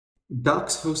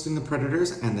Ducks hosting the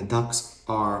Predators, and the Ducks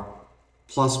are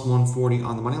plus 140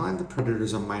 on the money line. The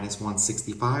Predators are minus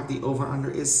 165. The over-under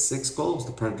is 6 goals.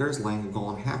 The Predators laying a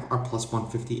goal and a half are plus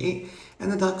 158, and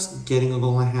the Ducks getting a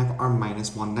goal and a half are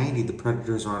minus 190. The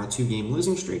Predators are on a 2-game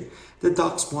losing streak. The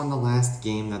Ducks won the last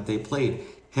game that they played.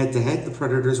 Head-to-head, the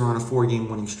Predators are on a 4-game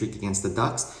winning streak against the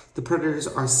Ducks. The Predators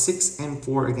are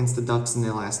 6-4 against the Ducks in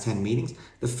their last 10 meetings.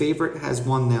 The favorite has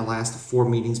won their last 4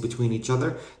 meetings between each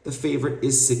other. The favorite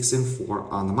is 6-4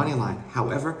 on the money line.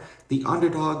 However, the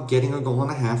underdog getting a goal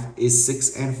and a half is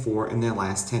 6-4 in their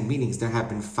last 10 meetings. There have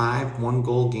been 5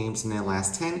 one-goal games in their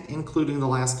last 10, including the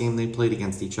last game they played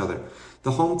against each other.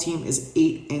 The home team is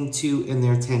 8-2 in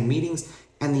their 10 meetings,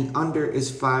 and the under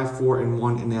is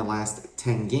 5-4-1 in their last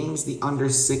 10 games. The under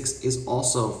 6 is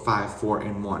also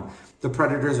 5-4-1. The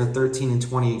Predators are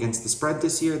 13-20 against the spread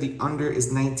this year. The under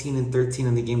is 19-13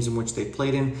 in the games in which they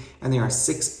played in, and they are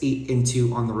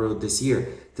 6-8-2 on the road this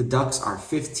year. The Ducks are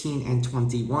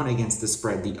 15-21 against the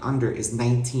spread. The under is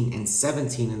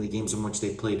 19-17 in the games in which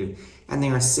they played in, and they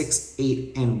are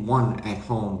 6-8-1 at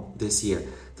home this year.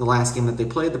 The last game that they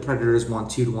played, the Predators won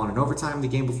 2-1 in overtime. The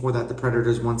game before that, the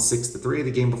Predators won 6-3.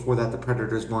 The game before that, the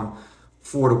Predators won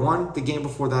 4-1. The game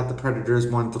before that, the Predators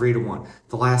won 3-1.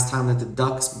 The last time that the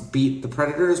Ducks beat the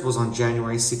Predators was on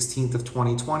January 16th of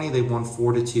 2020. They won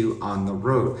 4-2 on the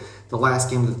road. The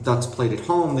last game that the Ducks played at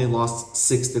home, they lost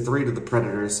 6-3 to the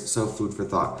Predators, so food for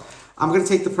thought. I'm going to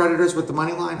take the Predators with the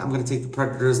money line. I'm going to take the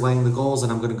Predators laying the goals,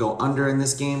 and I'm going to go under in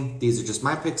this game. These are just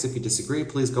my picks. If you disagree,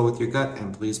 please go with your gut,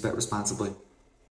 and please bet responsibly.